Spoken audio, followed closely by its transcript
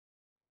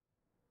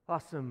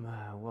Awesome.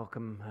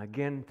 Welcome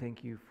again.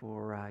 Thank you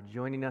for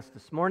joining us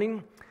this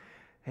morning.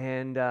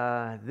 And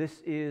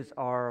this is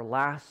our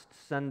last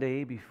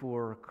Sunday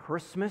before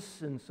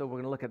Christmas, and so we're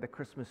going to look at the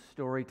Christmas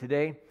story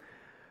today.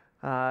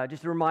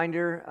 Just a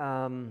reminder,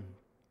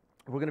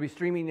 we're going to be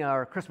streaming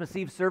our Christmas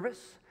Eve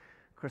service,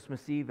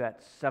 Christmas Eve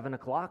at 7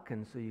 o'clock,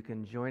 and so you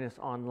can join us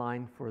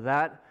online for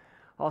that.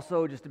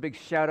 Also, just a big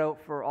shout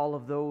out for all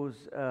of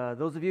those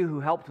of you who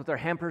helped with our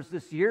hampers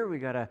this year. We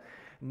got a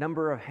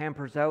number of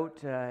hampers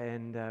out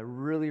and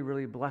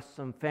really blessed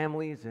some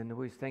families, and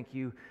always thank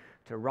you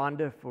to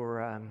Rhonda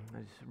for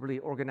really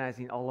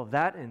organizing all of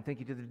that, and thank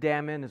you to the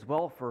Dam Inn as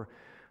well for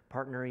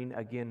partnering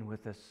again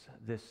with us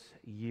this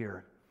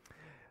year.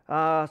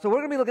 So we're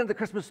going to be looking at the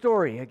Christmas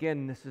story.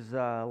 Again, this is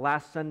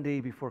last Sunday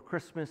before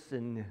Christmas,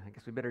 and I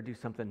guess we better do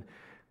something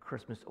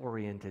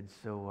Christmas-oriented.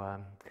 So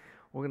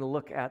we're going to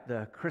look at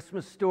the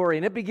Christmas story,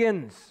 and it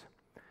begins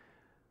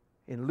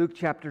in Luke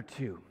chapter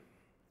 2.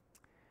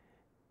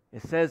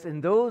 It says,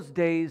 "In those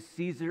days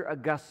Caesar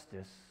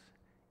Augustus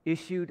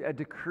issued a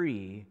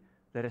decree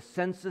that a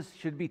census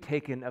should be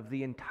taken of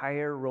the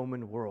entire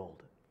Roman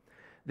world.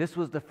 This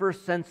was the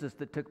first census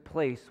that took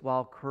place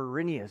while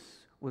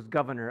Quirinius was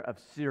governor of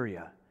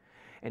Syria.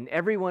 And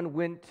everyone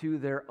went to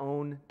their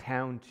own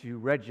town to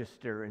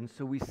register." And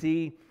so we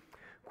see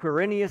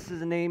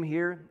Quirinius' name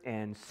here,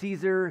 and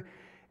Caesar,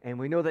 and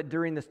we know that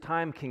during this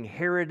time King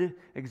Herod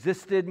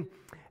existed.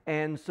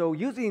 And so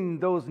using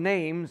those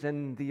names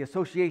and the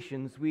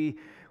associations, we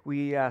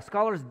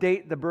scholars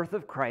date the birth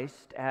of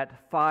Christ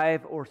at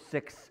 5 or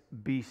 6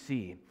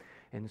 BC.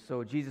 And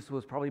so Jesus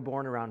was probably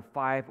born around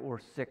 5 or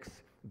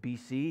 6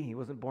 BC. He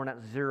wasn't born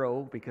at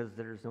 0 because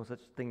there's no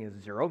such thing as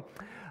 0.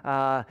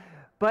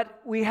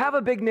 But we have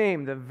a big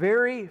name. The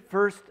very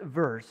first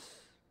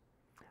verse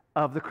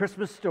of the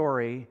Christmas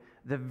story,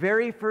 the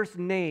very first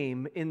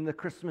name in the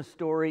Christmas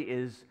story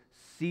is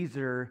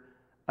Caesar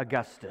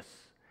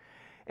Augustus.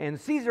 And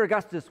Caesar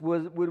Augustus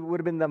would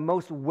have been the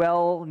most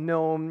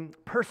well-known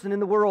person in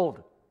the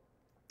world.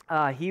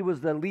 He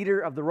was the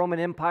leader of the Roman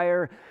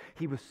Empire.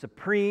 He was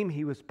supreme.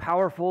 He was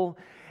powerful.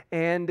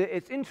 And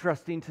it's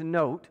interesting to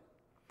note,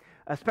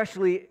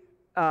 especially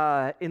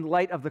in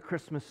light of the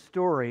Christmas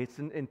story, it's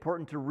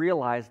important to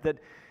realize that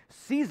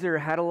Caesar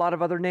had a lot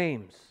of other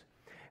names.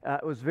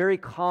 It was very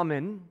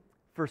common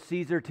for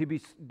Caesar to be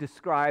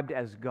described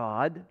as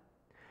God.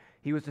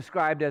 He was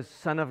described as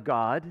Son of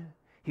God.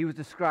 He was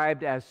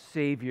described as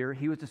Savior.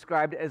 He was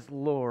described as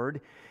Lord.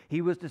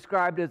 He was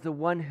described as the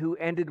one who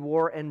ended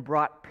war and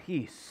brought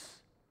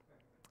peace.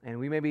 And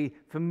we may be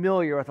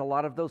familiar with a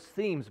lot of those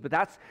themes, but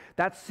that's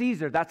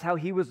Caesar. That's how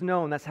he was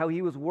known. That's how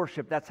he was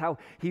worshipped. That's how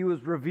he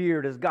was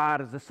revered as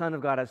God, as the Son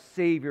of God, as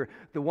Savior,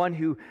 the one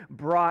who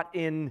brought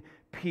in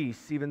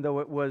peace, even though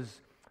it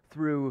was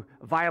through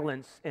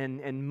violence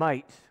and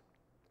might.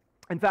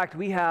 In fact,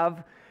 we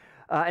have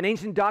an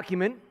ancient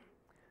document.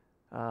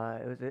 It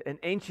was an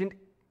ancient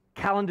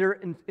calendar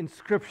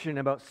inscription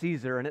about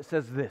Caesar, and it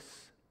says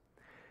this.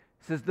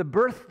 It says, "The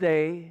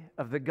birthday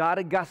of the god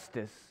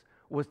Augustus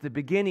was the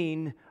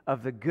beginning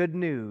of the good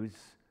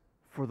news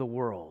for the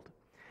world."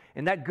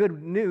 And that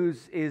good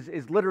news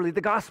is literally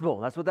the gospel.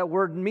 That's what that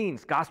word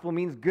means. Gospel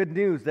means good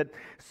news, that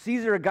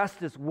Caesar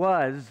Augustus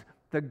was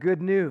the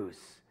good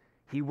news.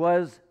 He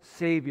was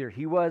Savior.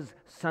 He was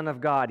Son of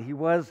God. He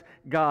was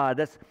God.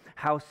 That's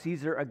how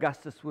Caesar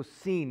Augustus was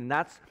seen. And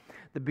that's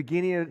the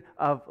beginning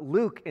of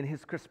Luke in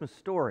his Christmas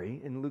story,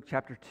 in Luke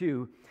chapter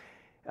 2,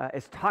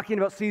 is talking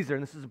about Caesar,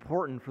 and this is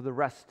important for the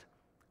rest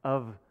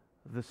of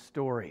the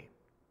story.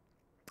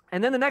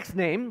 And then the next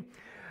name,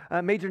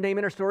 major name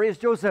in our story, is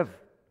Joseph.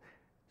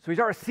 So we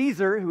start with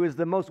Caesar, who is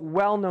the most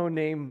well-known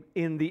name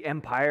in the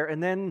empire,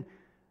 and then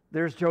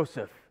there's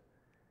Joseph,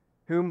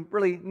 whom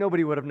really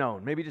nobody would have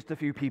known, maybe just a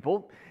few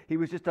people. He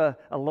was just a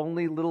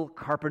lonely little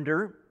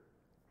carpenter,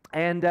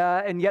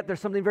 and yet there's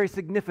something very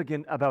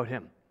significant about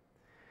him.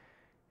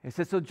 It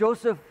says, "So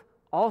Joseph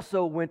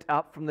also went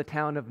up from the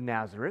town of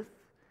Nazareth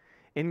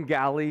in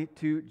Galilee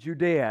to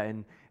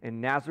Judea."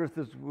 And Nazareth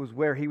was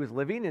where he was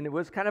living, and it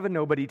was kind of a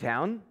nobody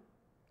town.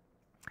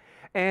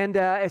 And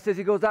it says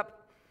he goes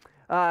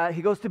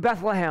to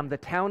Bethlehem, the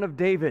town of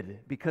David,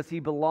 because he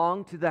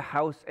belonged to the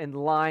house and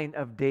line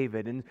of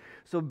David. And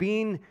so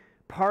being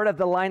part of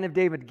the line of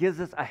David gives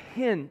us a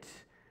hint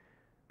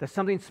that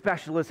something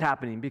special is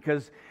happening,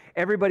 because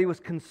everybody was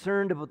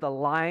concerned about the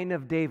line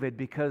of David,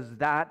 because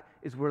that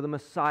is where the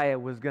Messiah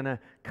was going to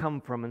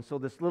come from. And so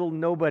this little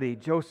nobody,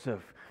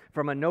 Joseph,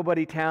 from a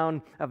nobody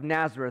town of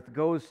Nazareth,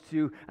 goes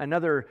to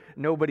another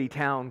nobody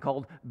town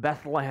called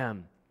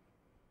Bethlehem.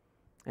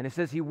 And it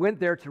says he went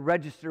there to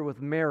register with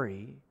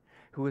Mary,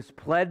 who was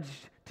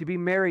pledged to be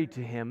married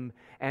to him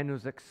and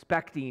was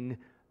expecting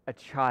a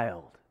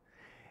child.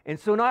 And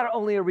so not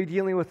only are we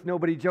dealing with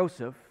nobody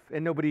Joseph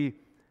and nobody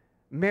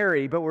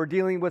Mary, but we're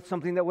dealing with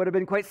something that would have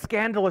been quite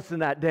scandalous in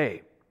that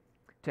day,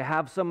 to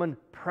have someone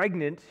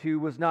pregnant who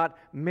was not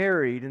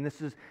married, and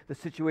this is the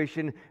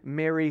situation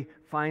Mary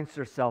finds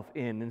herself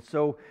in. And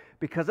so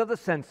because of the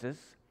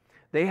census,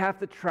 they have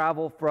to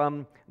travel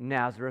from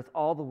Nazareth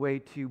all the way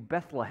to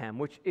Bethlehem,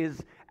 which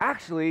is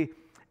actually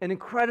an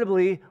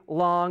incredibly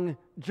long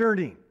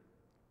journey.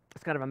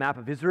 It's kind of a map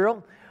of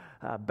Israel.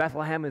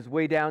 Bethlehem is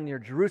way down near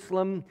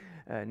Jerusalem.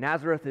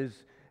 Nazareth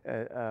is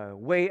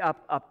way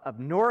up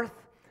north.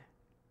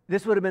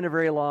 This would have been a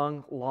very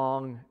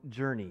long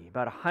journey,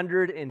 about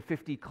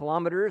 150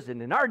 kilometers.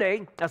 And in our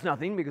day, that's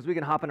nothing because we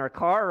can hop in our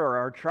car or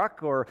our truck,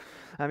 or,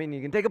 I mean,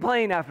 you can take a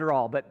plane after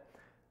all. But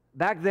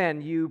back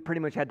then, you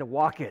pretty much had to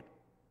walk it.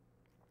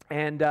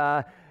 And,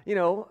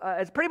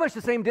 it's pretty much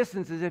the same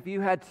distance as if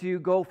you had to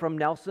go from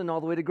Nelson all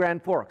the way to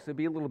Grand Forks. It'd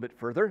be a little bit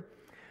further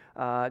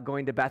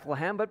going to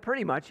Bethlehem, but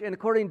pretty much, and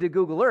according to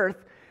Google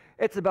Earth,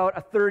 it's about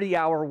a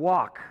 30-hour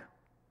walk.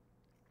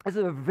 This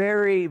is a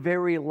very,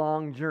 very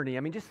long journey.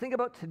 I mean, just think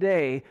about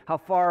today, how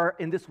far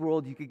in this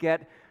world you could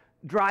get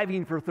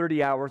driving for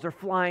 30 hours or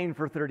flying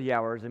for 30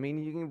 hours. I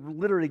mean, you can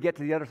literally get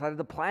to the other side of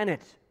the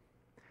planet.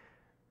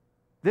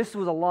 This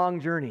was a long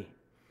journey.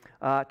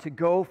 To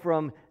go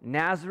from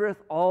Nazareth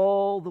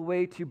all the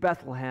way to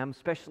Bethlehem,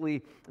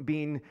 especially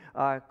being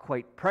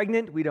quite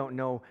pregnant. We don't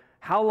know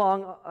how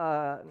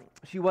long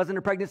she was in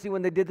her pregnancy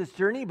when they did this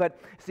journey, but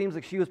it seems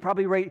like she was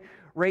probably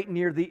right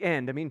near the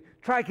end. I mean,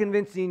 try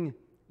convincing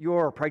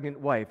your pregnant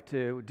wife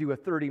to do a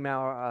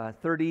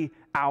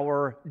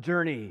 30-hour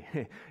journey,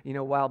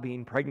 while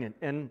being pregnant.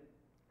 And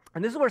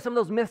this is where some of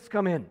those myths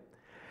come in.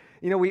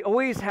 We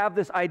always have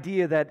this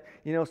idea that,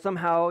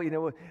 somehow,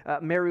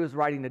 Mary was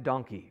riding a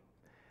donkey.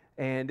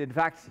 And in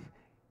fact,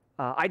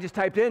 I just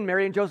typed in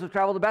Mary and Joseph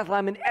traveled to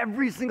Bethlehem, and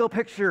every single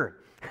picture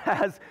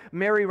has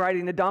Mary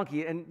riding a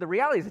donkey. And the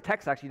reality is the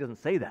text actually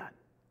doesn't say that.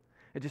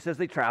 It just says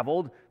they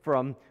traveled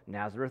from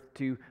Nazareth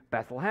to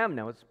Bethlehem.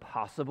 Now, it's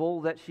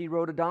possible that she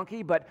rode a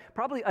donkey, but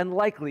probably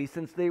unlikely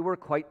since they were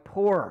quite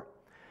poor.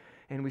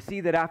 And we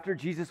see that after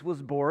Jesus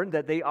was born,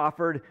 that they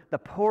offered the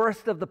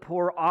poorest of the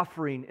poor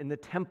offering in the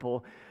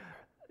temple.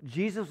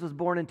 Jesus was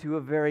born into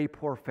a very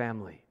poor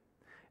family.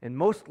 And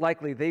most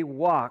likely they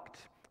walked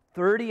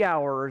 30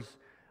 hours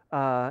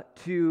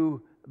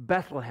to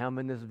Bethlehem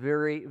in this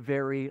very,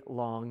 very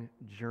long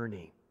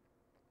journey.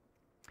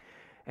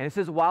 And it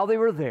says, while they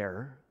were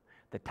there,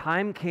 the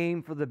time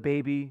came for the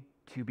baby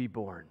to be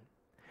born.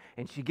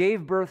 And she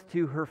gave birth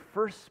to her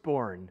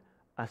firstborn,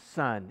 a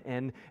son.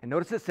 And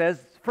notice it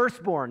says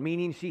firstborn,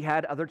 meaning she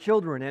had other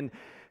children. And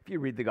if you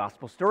read the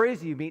gospel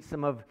stories, you meet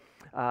some of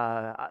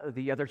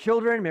the other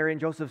children, Mary and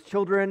Joseph's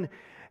children.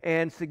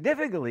 And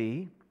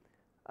significantly,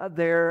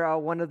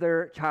 one of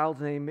their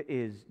child's name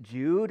is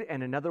Jude,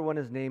 and another one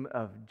is named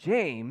of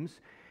James.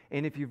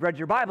 And if you've read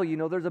your Bible, you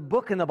know there's a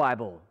book in the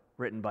Bible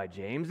written by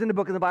James and a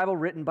book in the Bible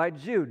written by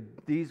Jude.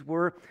 These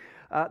were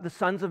the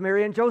sons of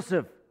Mary and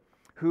Joseph,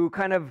 who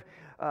kind of,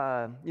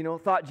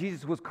 thought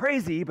Jesus was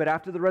crazy, but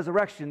after the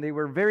resurrection, they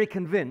were very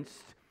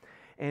convinced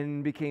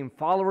and became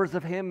followers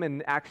of him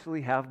and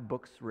actually have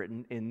books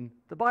written in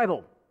the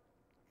Bible.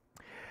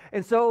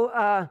 And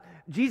so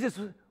Jesus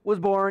was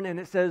born, and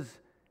it says,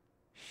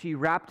 she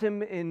wrapped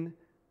him in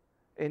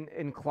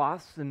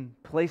cloths and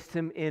placed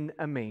him in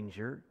a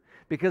manger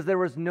because there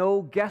was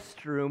no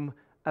guest room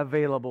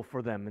available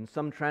for them. And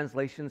some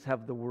translations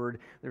have the word,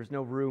 there's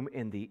no room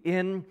in the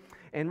inn.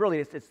 And really,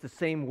 it's the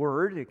same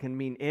word. It can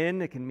mean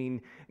inn, it can mean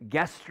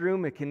guest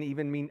room, it can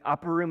even mean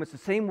upper room. It's the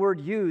same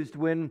word used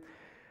when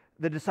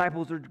the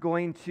disciples are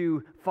going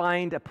to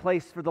find a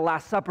place for the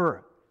Last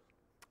Supper.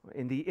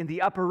 In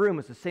the upper room,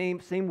 it's the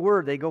same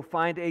word. They go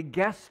find a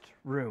guest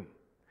room.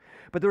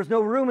 But there was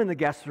no room in the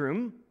guest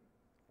room,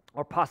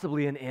 or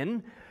possibly an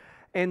inn.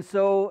 And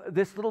so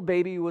this little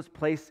baby was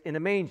placed in a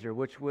manger,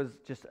 which was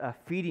just a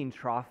feeding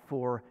trough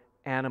for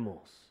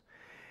animals.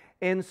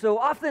 And so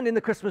often in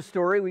the Christmas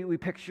story, we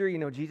picture,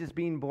 Jesus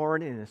being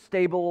born in a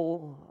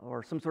stable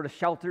or some sort of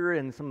shelter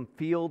in some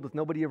field with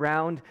nobody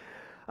around.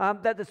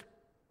 This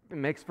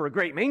makes for a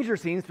great manger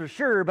scene for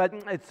sure, but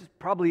it's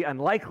probably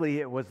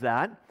unlikely it was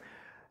that.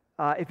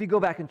 If you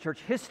go back in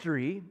church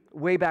history,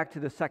 way back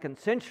to the 2nd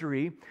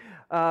century,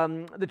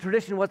 the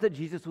tradition was that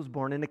Jesus was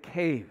born in a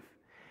cave.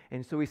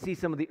 And so we see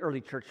some of the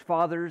early church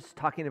fathers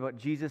talking about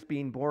Jesus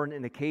being born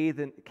in a cave.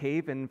 And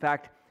in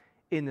fact,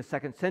 in the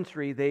 2nd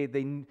century,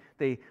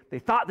 they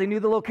thought they knew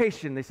the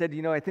location. They said,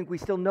 I think we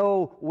still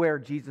know where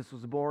Jesus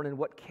was born and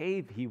what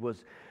cave he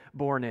was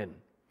born in.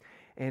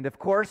 And of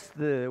course,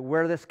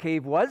 where this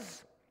cave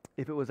was,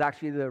 if it was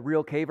actually the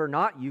real cave or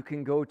not, you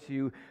can go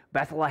to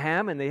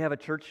Bethlehem, and they have a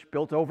church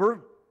built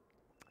over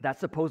that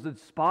supposed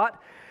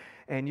spot.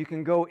 And you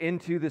can go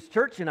into this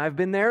church, and I've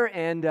been there,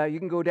 and you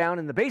can go down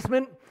in the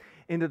basement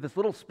into this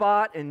little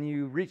spot, and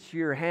you reach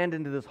your hand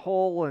into this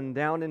hole and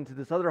down into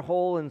this other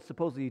hole, and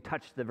supposedly you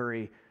touch the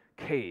very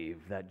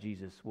cave that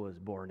Jesus was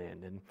born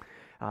in.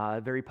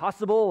 And very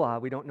possible,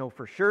 we don't know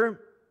for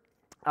sure.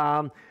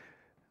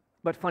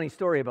 But funny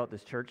story about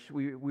this church.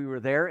 We were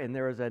there, and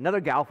there was another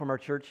gal from our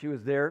church who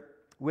was there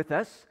with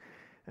us.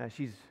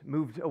 She's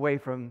moved away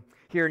from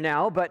here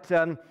now, but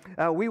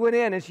we went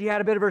in, and she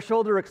had a bit of her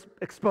shoulder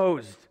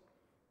exposed.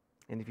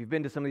 And if you've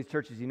been to some of these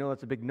churches, you know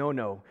that's a big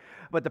no-no.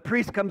 But the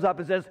priest comes up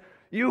and says,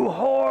 "You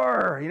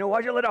whore!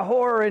 Why'd you let a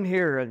whore in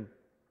here?" And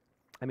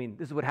I mean,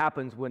 this is what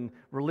happens when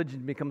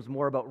religion becomes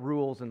more about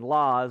rules and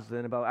laws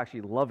than about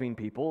actually loving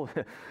people.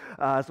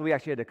 So we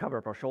actually had to cover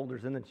up our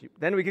shoulders, and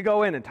then we could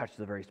go in and touch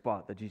the very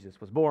spot that Jesus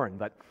was born.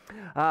 But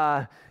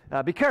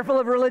be careful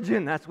of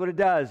religion. That's what it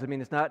does. I mean,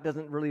 it's not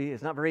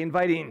very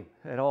inviting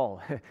at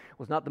all. It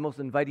was not the most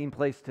inviting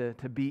place to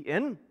be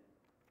in.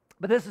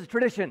 But this is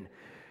tradition.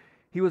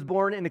 He was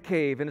born in a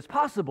cave, and it's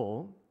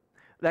possible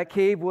that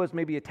cave was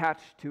maybe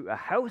attached to a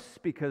house,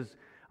 because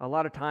a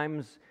lot of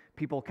times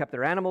people kept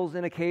their animals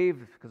in a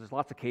cave, because there's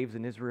lots of caves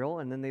in Israel,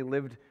 and then they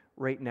lived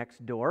right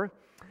next door.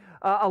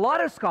 A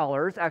lot of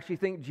scholars actually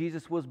think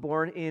Jesus was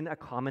born in a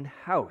common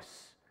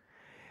house,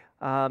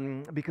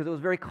 because it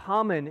was very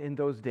common in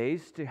those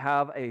days to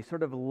have a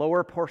sort of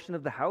lower portion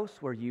of the house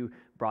where you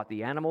brought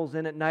the animals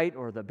in at night,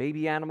 or the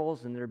baby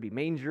animals, and there'd be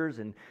mangers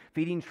and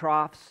feeding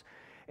troughs.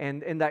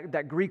 And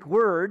that Greek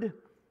word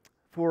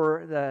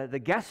for the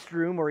guest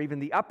room or even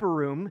the upper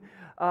room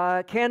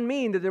can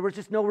mean that there was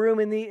just no room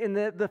in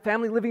the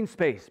family living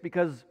space,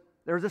 because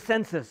there was a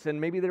census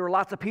and maybe there were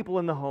lots of people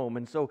in the home.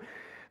 And so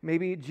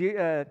maybe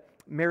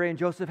Mary and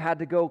Joseph had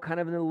to go kind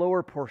of in the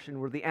lower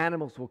portion where the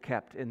animals were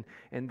kept. And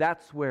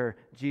that's where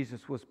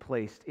Jesus was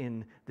placed,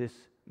 in this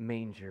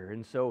manger.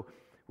 And so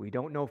we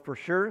don't know for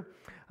sure,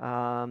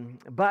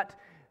 but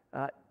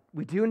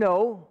we do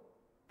know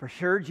for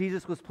sure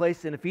Jesus was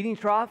placed in a feeding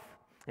trough.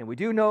 And we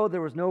do know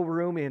there was no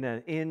room in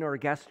an inn or a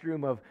guest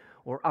room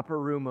or upper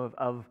room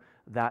of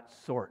that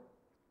sort.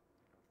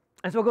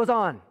 And so it goes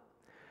on.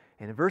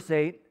 And in verse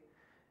 8,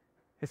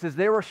 it says,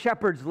 there were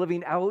shepherds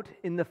living out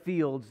in the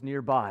fields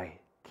nearby,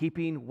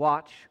 keeping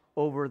watch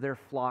over their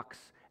flocks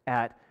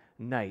at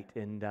night.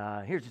 And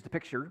here's just a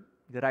picture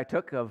that I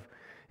took of,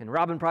 and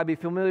Robin probably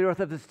familiar with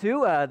this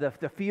too,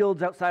 the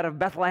fields outside of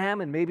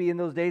Bethlehem, and maybe in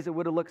those days it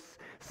would have looked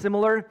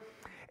similar.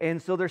 And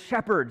so there's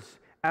shepherds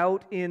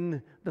out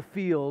in the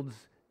fields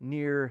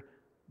near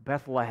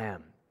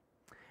Bethlehem.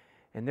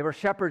 And there were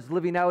shepherds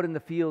living out in the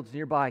fields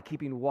nearby,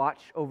 keeping watch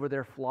over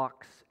their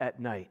flocks at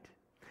night.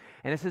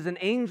 And it says, an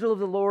angel of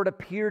the Lord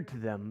appeared to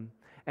them,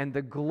 and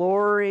the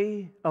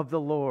glory of the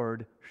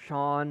Lord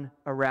shone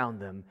around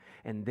them,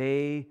 and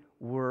they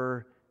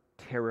were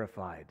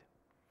terrified.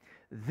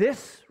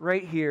 This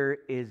right here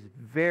is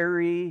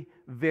very,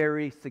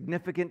 very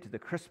significant to the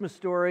Christmas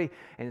story,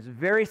 and is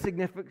very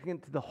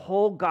significant to the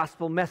whole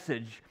gospel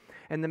message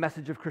and the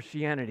message of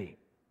Christianity.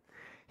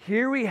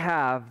 Here we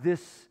have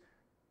this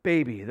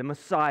baby, the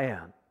Messiah,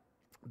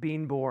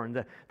 being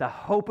born, the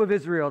hope of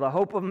Israel, the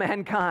hope of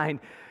mankind.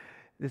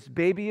 This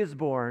baby is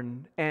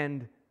born,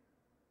 and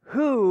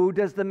who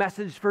does the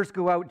message first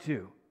go out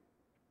to?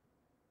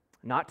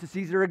 Not to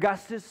Caesar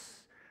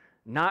Augustus,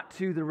 not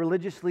to the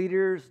religious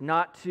leaders,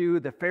 not to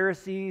the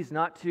Pharisees,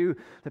 not to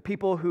the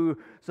people who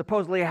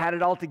supposedly had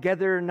it all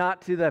together,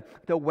 not to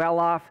the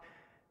well-off.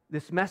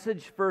 This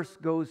message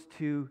first goes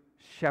to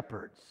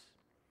shepherds.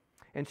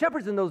 And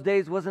shepherds in those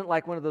days wasn't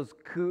like one of those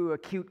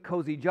cute,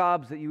 cozy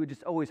jobs that you would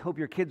just always hope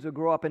your kids would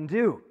grow up and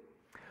do.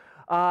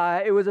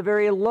 It was a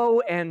very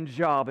low-end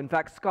job. In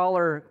fact,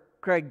 scholar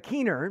Craig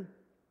Keener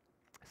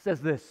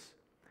says this,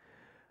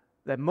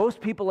 that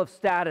most people of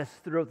status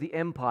throughout the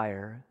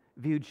empire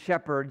viewed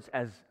shepherds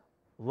as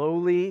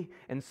lowly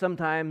and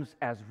sometimes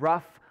as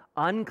rough,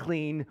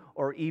 unclean,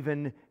 or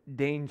even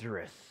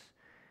dangerous.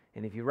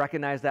 And if you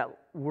recognize that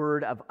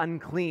word of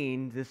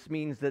unclean, this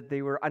means that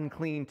they were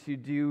unclean to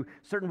do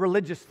certain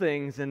religious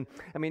things. And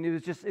I mean,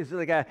 it's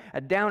like a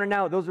down and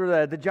out. Those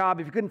were the job.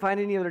 If you couldn't find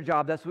any other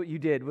job, that's what you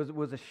did,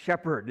 was a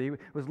shepherd. He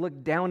was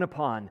looked down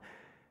upon.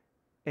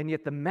 And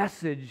yet the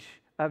message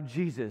of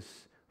Jesus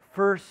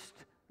first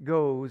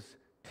goes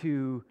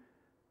to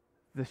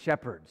the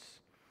shepherds.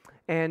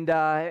 And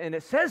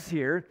it says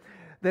here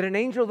that an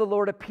angel of the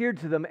Lord appeared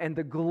to them, and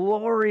the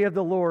glory of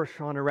the Lord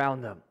shone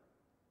around them.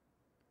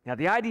 Now,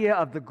 the idea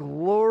of the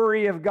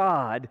glory of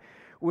God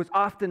was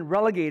often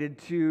relegated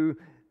to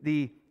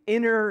the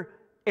inner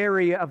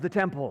area of the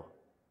temple,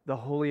 the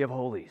Holy of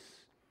Holies.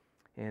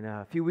 And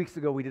a few weeks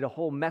ago, we did a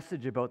whole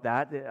message about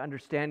that,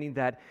 understanding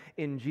that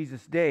in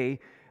Jesus' day,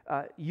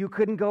 you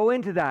couldn't go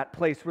into that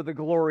place where the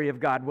glory of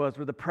God was,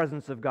 where the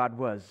presence of God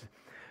was.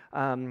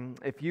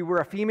 If you were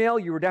a female,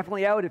 you were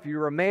definitely out. If you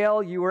were a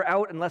male, you were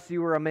out unless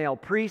you were a male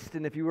priest.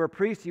 And if you were a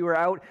priest, you were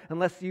out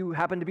unless you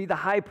happened to be the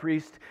high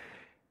priest.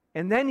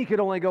 And then you could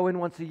only go in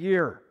once a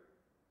year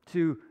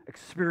to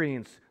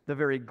experience the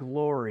very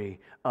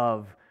glory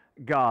of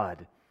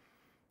God.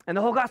 And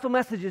the whole gospel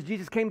message is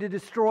Jesus came to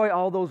destroy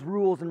all those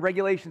rules and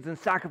regulations and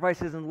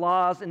sacrifices and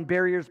laws and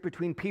barriers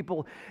between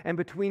people and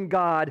between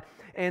God.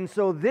 And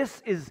so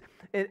this is,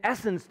 in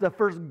essence, the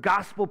first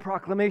gospel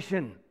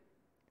proclamation.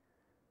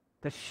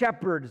 The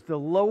shepherds, the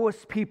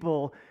lowest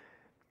people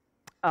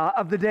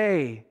of the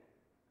day,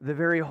 the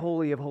very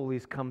Holy of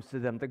Holies comes to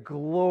them. The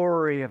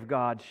glory of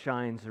God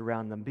shines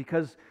around them,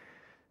 because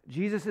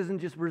Jesus isn't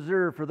just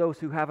reserved for those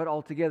who have it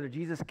all together.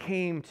 Jesus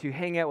came to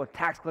hang out with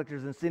tax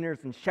collectors and sinners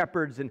and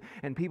shepherds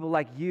and people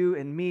like you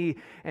and me,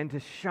 and to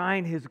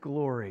shine his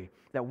glory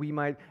that we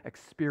might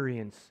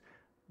experience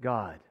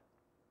God.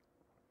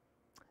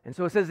 And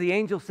so it says, the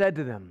angel said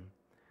to them,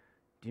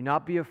 Do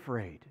not be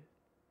afraid.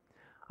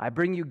 I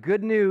bring you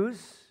good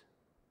news.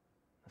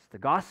 That's the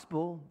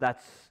gospel.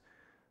 That's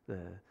the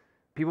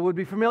people would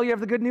be familiar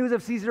with the good news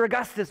of Caesar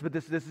Augustus, but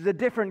this is a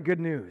different good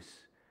news.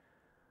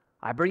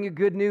 I bring you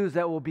good news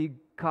that will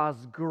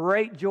cause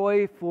great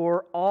joy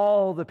for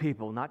all the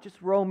people, not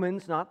just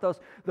Romans, not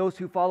those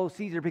who follow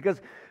Caesar,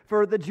 because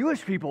for the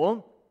Jewish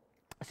people,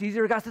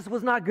 Caesar Augustus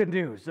was not good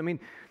news. I mean,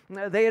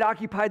 they had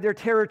occupied their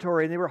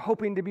territory and they were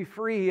hoping to be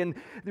free, and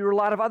there were a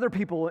lot of other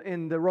people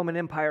in the Roman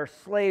Empire,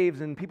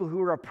 slaves and people who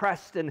were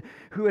oppressed and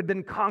who had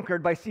been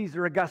conquered by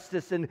Caesar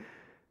Augustus, and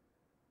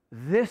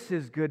this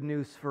is good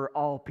news for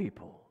all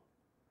people.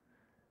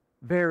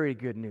 Very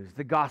good news,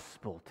 the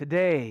gospel.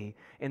 Today,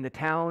 in the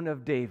town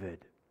of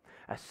David,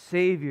 a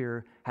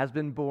Savior has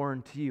been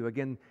born to you.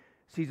 Again,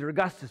 Caesar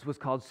Augustus was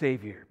called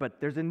Savior,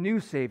 but there's a new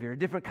Savior, a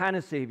different kind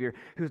of Savior,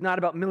 who's not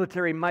about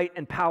military might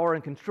and power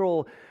and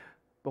control,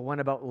 but one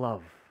about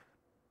love.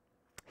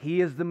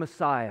 He is the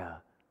Messiah,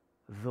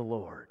 the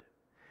Lord.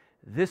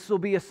 This will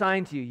be a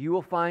sign to you. You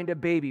will find a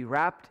baby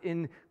wrapped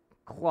in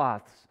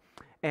cloths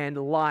and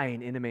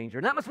lying in a manger.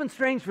 And that must have been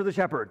strange for the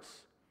shepherds.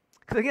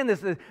 Because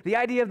again, the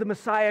idea of the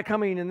Messiah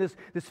coming and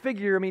this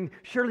figure, I mean,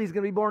 surely he's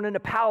going to be born in a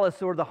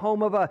palace or the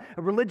home of a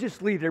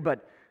religious leader,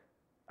 but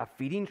a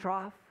feeding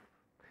trough?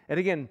 And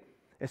again,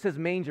 it says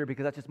manger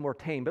because that's just more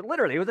tame, but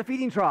literally it was a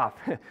feeding trough.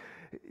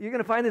 You're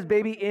going to find this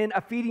baby in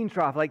a feeding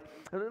trough, like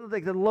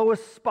the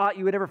lowest spot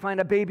you would ever find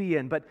a baby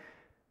in. But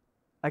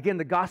again,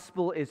 the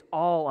gospel is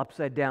all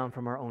upside down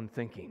from our own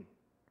thinking.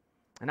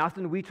 And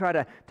often we try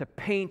to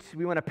paint,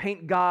 we want to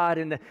paint God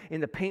in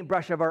the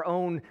paintbrush of our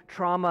own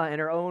trauma and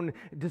our own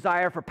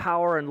desire for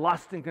power and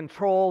lust and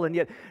control, and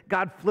yet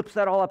God flips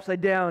that all upside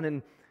down,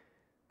 and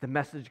the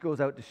message goes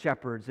out to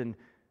shepherds, and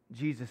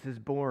Jesus is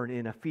born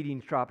in a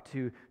feeding trough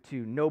to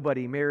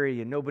nobody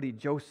Mary and nobody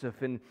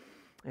Joseph, and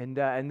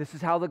this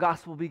is how the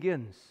gospel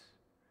begins.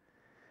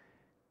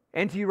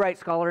 N.T. Wright,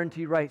 scholar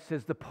N.T. Wright,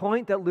 says the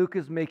point that Luke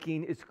is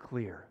making is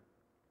clear.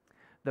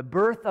 The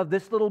birth of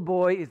this little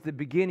boy is the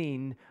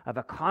beginning of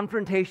a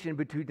confrontation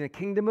between the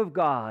kingdom of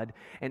God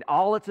and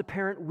all its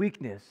apparent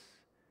weakness,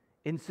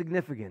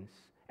 insignificance,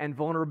 and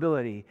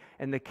vulnerability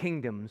and the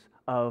kingdoms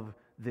of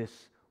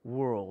this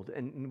world.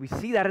 And we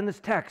see that in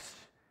this text,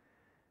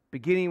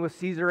 beginning with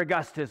Caesar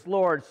Augustus,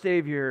 Lord,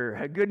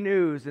 Savior, good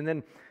news, and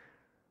then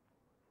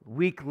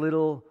weak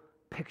little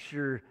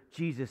picture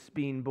Jesus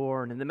being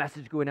born and the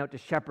message going out to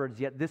shepherds,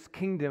 yet this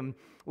kingdom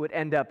would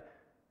end up,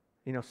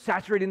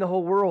 saturating the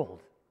whole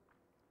world.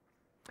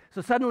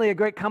 So suddenly a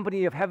great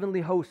company of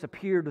heavenly hosts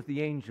appeared with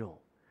the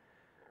angel,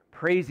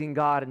 praising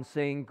God and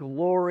saying,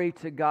 "Glory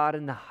to God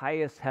in the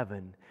highest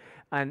heaven,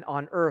 and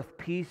on earth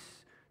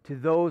peace to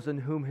those on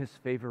whom his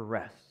favor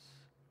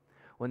rests."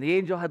 When the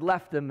angel had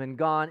left them and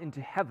gone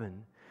into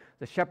heaven,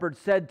 the shepherds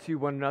said to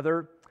one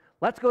another,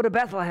 "Let's go to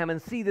Bethlehem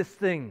and see this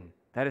thing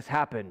that has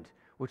happened,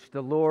 which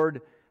the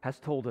Lord has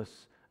told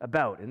us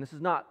about." And this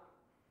is not,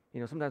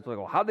 sometimes we're like,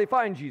 well, how'd they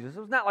find Jesus? It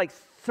was not like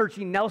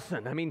searching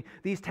Nelson. I mean,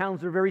 these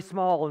towns were very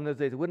small in those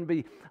days. It wouldn't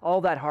be all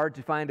that hard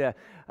to find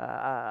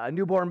a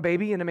newborn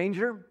baby in a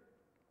manger.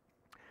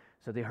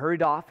 So they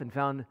hurried off and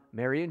found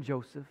Mary and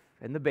Joseph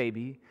and the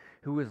baby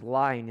who was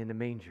lying in a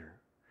manger.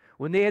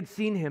 When they had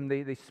seen him,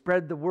 they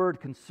spread the word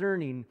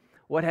concerning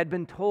what had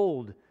been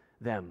told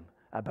them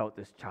about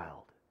this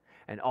child.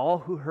 And all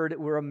who heard it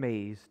were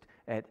amazed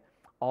at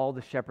all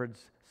the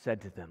shepherds said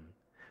to them.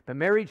 But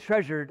Mary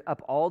treasured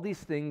up all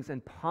these things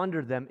and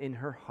pondered them in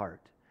her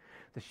heart.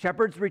 The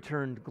shepherds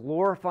returned,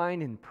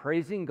 glorifying and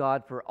praising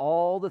God for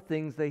all the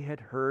things they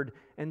had heard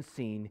and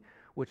seen,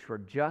 which were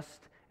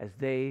just as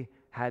they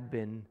had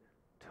been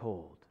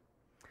told.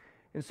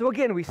 And so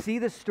again, we see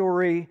this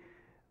story.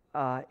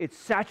 It's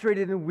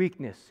saturated in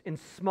weakness, in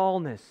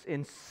smallness,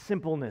 in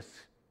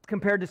simpleness,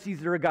 compared to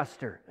Caesar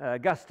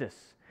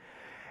Augustus.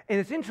 And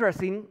it's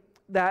interesting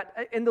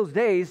that in those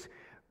days,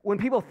 when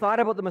people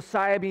thought about the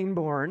Messiah being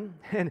born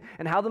and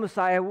how the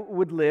Messiah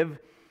would live,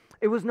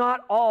 it was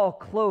not all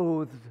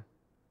clothed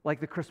like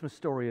the Christmas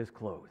story is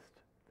clothed.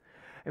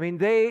 I mean,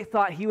 they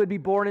thought he would be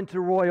born into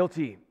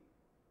royalty.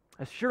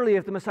 Surely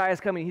if the Messiah is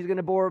coming, he's going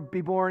to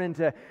be born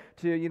into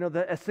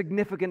a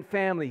significant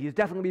family. He's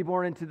definitely be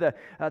born into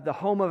the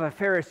home of a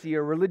Pharisee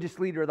or religious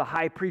leader or the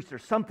high priest or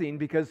something,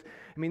 because,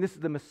 this is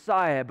the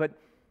Messiah. But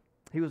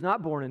he was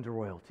not born into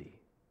royalty.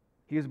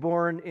 He was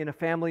born in a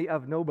family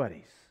of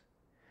nobodies.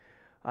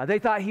 They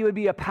thought he would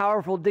be a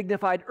powerful,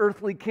 dignified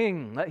earthly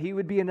king. That he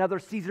would be another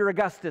Caesar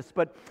Augustus,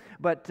 but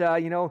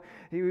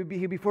he would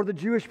be for the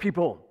Jewish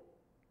people.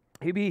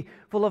 He'd be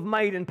full of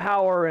might and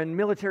power and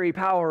military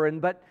power.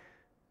 But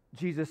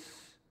Jesus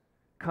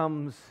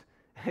comes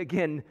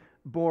again,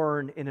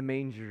 born in a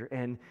manger,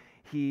 and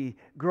he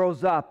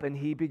grows up and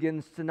he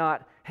begins to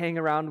not hang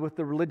around with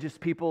the religious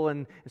people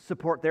and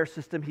support their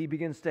system. He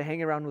begins to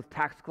hang around with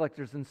tax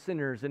collectors and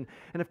sinners. And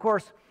of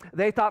course,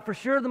 they thought for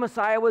sure the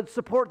Messiah would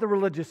support the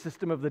religious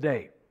system of the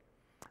day.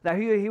 That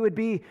he would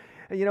be,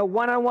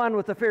 one-on-one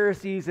with the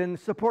Pharisees and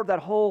support that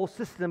whole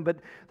system. But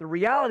the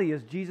reality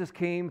is Jesus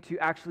came to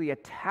actually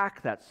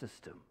attack that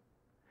system.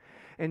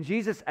 And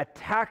Jesus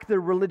attacked the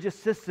religious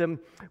system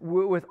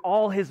with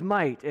all his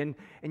might. And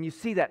you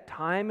see that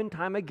time and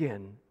time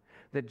again,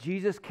 that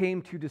Jesus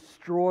came to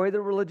destroy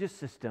the religious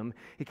system.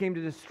 He came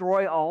to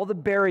destroy all the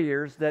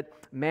barriers that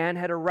man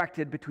had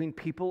erected between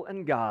people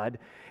and God,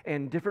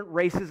 and different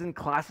races and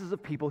classes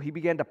of people. He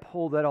began to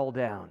pull that all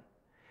down.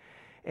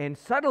 And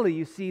subtly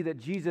you see that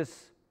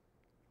Jesus,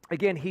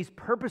 again, he's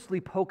purposely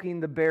poking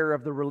the bear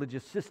of the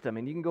religious system.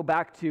 And you can go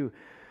back to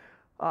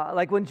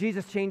like when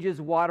Jesus changes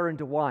water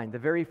into wine, the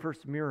very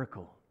first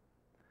miracle.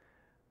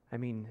 I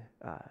mean,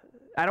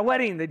 at a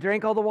wedding, they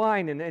drank all the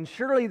wine, and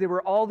surely there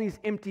were all these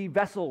empty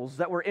vessels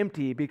that were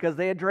empty because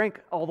they had drank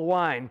all the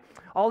wine.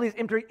 All these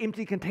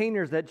empty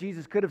containers that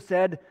Jesus could have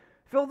said,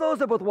 fill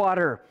those up with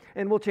water,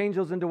 and we'll change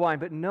those into wine.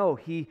 But no,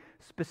 he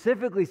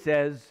specifically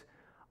says,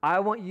 I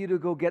want you to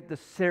go get the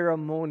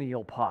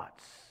ceremonial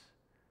pots.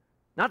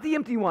 Not the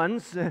empty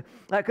ones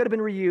that could have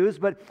been reused,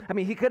 but I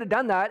mean, he could have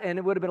done that and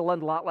it would have been a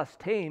lot less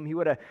tame. He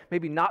would have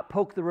maybe not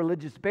poked the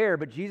religious bear,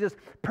 but Jesus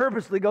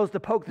purposely goes to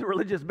poke the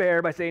religious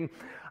bear by saying,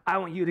 I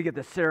want you to get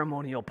the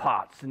ceremonial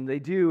pots. And they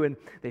do, and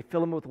they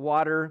fill them with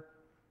water.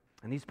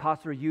 And these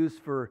pots are used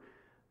for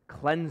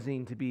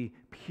cleansing, to be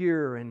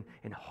pure and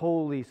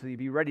holy, so you'd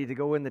be ready to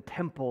go in the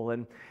temple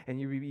and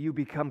you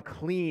become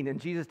clean. And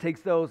Jesus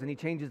takes those and he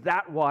changes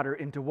that water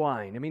into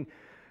wine. I mean,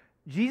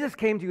 Jesus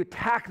came to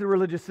attack the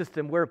religious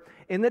system where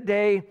in the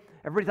day,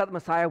 everybody thought the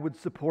Messiah would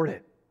support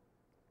it.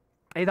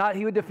 They thought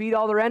he would defeat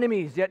all their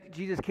enemies, yet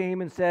Jesus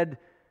came and said,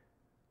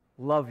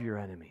 love your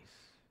enemies.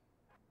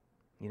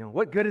 You know,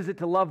 what good is it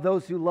to love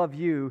those who love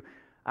you?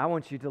 I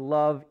want you to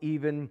love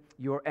even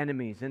your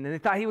enemies. And they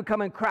thought he would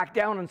come and crack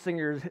down on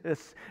sinners,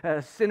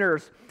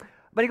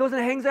 but he goes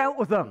and hangs out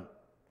with them.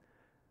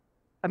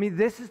 I mean,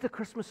 this is the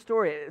Christmas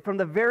story. From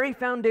the very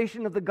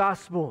foundation of the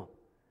gospel,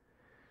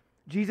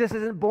 Jesus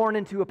isn't born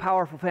into a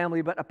powerful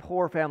family, but a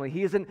poor family.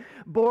 He isn't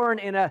born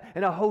in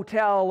a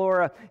hotel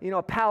or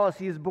a palace.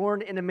 He is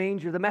born in a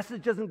manger. The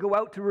message doesn't go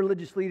out to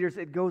religious leaders.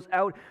 It goes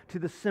out to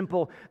the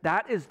simple.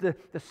 That is the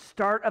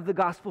start of the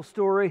gospel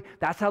story.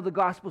 That's how the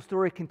gospel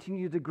story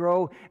continued to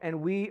grow.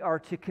 And we are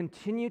to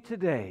continue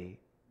today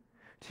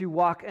to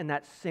walk in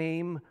that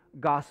same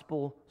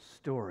gospel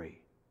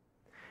story.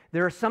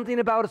 There is something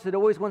about us that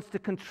always wants to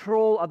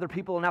control other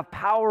people and have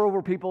power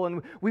over people.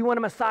 And we want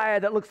a Messiah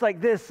that looks like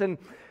this.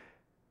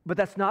 But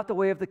that's not the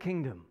way of the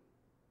kingdom.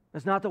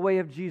 That's not the way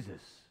of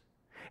Jesus.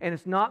 And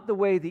it's not the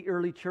way the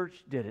early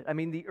church did it. I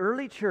mean, the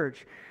early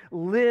church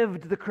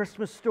lived the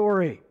Christmas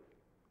story.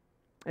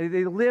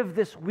 They lived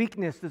this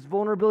weakness, this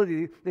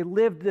vulnerability. They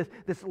lived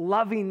this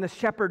loving the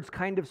shepherds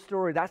kind of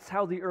story. That's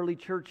how the early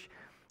church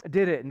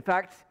did it. In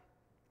fact,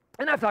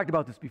 and I've talked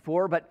about this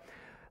before, but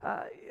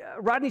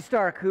Rodney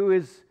Stark, who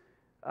is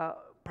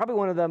probably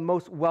one of the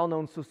most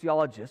well-known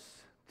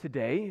sociologists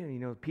today,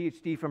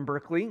 PhD from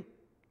Berkeley,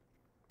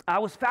 I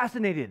was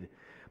fascinated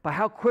by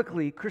how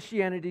quickly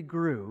Christianity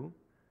grew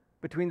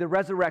between the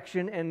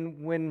resurrection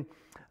and when,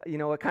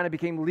 it kind of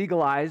became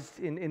legalized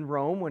in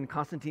Rome when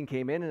Constantine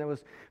came in, and it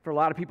was, for a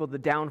lot of people, the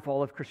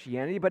downfall of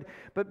Christianity. But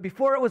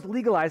before it was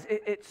legalized,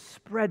 it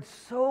spread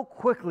so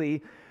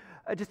quickly.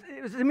 It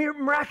was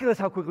miraculous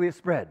how quickly it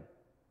spread.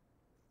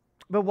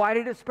 But why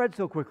did it spread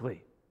so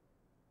quickly?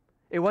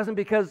 It wasn't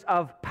because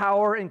of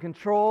power and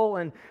control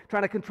and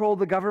trying to control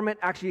the government.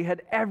 Actually, it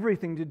had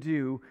everything to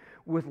do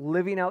with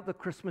living out the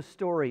Christmas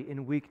story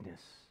in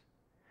weakness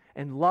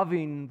and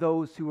loving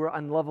those who were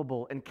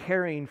unlovable and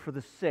caring for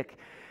the sick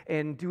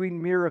and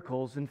doing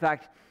miracles. In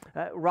fact,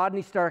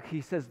 Rodney Stark, he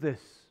says this: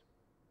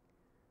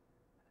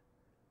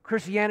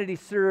 Christianity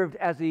served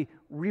as a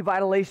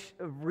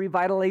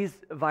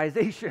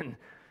revitalization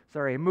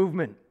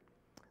movement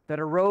that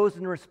arose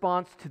in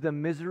response to the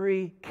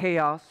misery,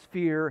 chaos,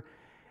 fear,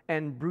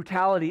 and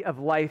brutality of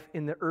life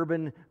in the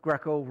urban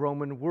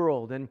Greco-Roman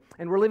world. And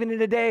we're living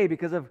in a day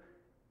because of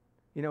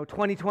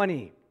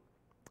 2020,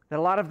 that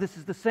a lot of this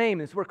is the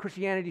same. It's where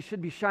Christianity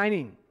should be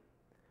shining.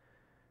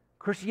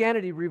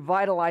 Christianity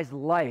revitalized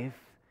life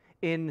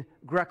in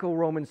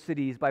Greco-Roman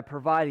cities by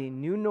providing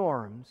new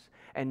norms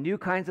and new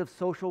kinds of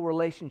social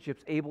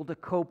relationships able to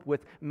cope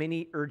with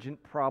many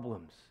urgent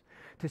problems.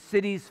 To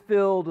cities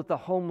filled with the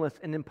homeless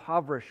and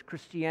impoverished,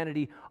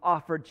 Christianity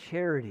offered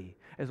charity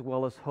as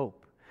well as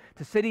hope.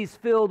 To cities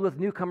filled with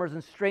newcomers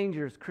and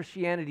strangers,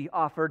 Christianity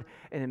offered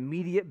an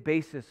immediate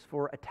basis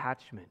for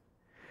attachment.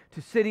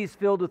 To cities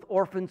filled with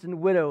orphans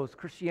and widows,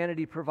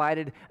 Christianity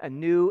provided a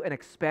new and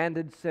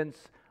expanded sense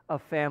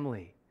of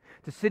family.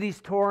 To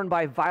cities torn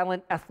by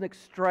violent ethnic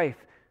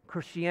strife,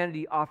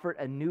 Christianity offered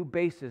a new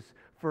basis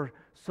for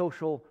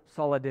social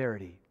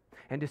solidarity.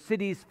 And to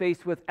cities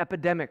faced with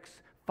epidemics,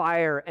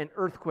 fire, and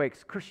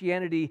earthquakes,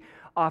 Christianity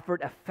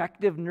offered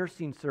effective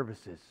nursing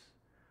services.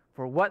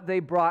 For what they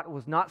brought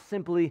was not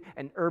simply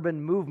an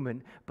urban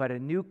movement, but a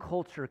new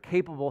culture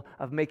capable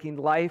of making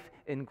life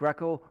in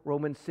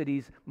Greco-Roman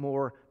cities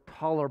more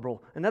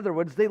tolerable. In other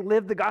words, they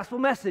lived the gospel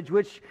message,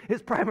 which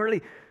is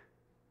primarily,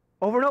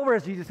 over and over,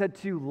 as Jesus said,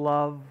 to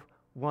love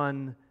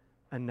one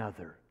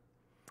another.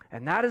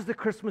 And that is the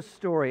Christmas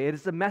story. It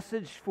is the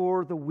message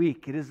for the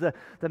weak. It is the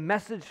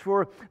message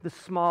for the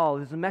small.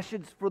 It is a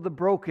message for the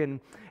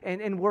broken.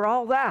 And we're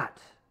all that.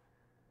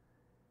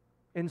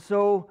 And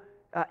so,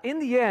 in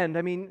the end,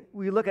 I mean,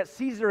 we look at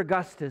Caesar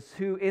Augustus,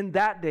 who in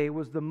that day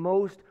was the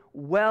most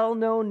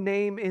well-known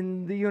name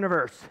in the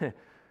universe.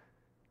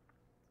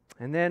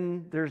 And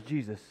then there's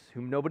Jesus,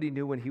 whom nobody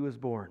knew when he was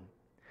born.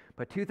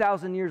 But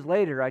 2,000 years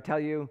later, I tell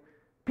you,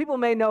 people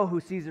may know who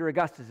Caesar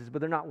Augustus is, but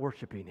they're not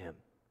worshiping him.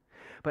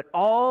 But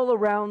all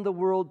around the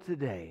world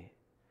today,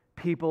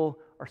 people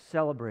are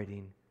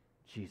celebrating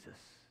Jesus.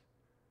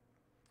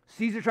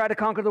 Caesar tried to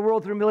conquer the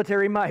world through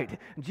military might.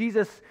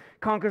 Jesus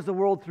conquers the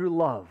world through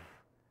love.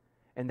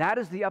 And that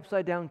is the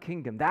upside-down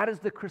kingdom. That is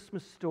the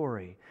Christmas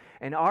story.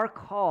 And our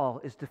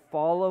call is to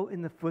follow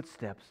in the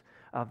footsteps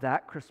of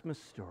that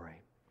Christmas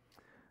story.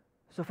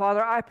 So,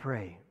 Father, I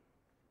pray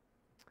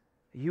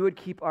you would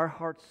keep our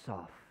hearts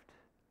soft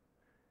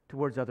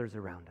towards others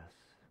around us.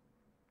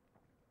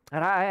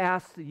 And I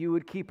ask that you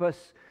would keep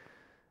us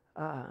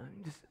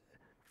just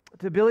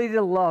the ability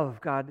to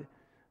love, God,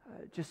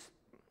 just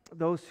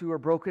those who are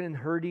broken and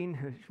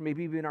hurting,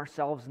 maybe even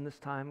ourselves in this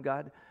time,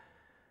 God,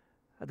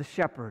 the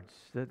shepherds,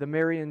 the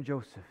Mary and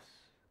Josephs.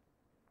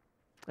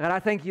 And I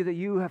thank you that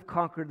you have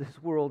conquered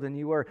this world and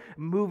you are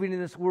moving in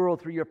this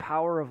world through your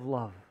power of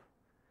love.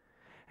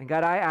 And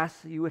God, I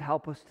ask that you would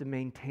help us to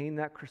maintain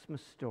that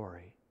Christmas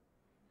story,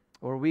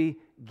 where we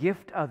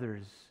gift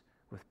others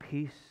with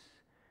peace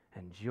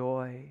and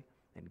joy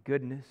and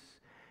goodness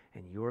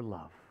and your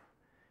love.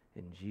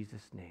 In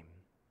Jesus' name,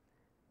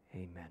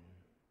 amen.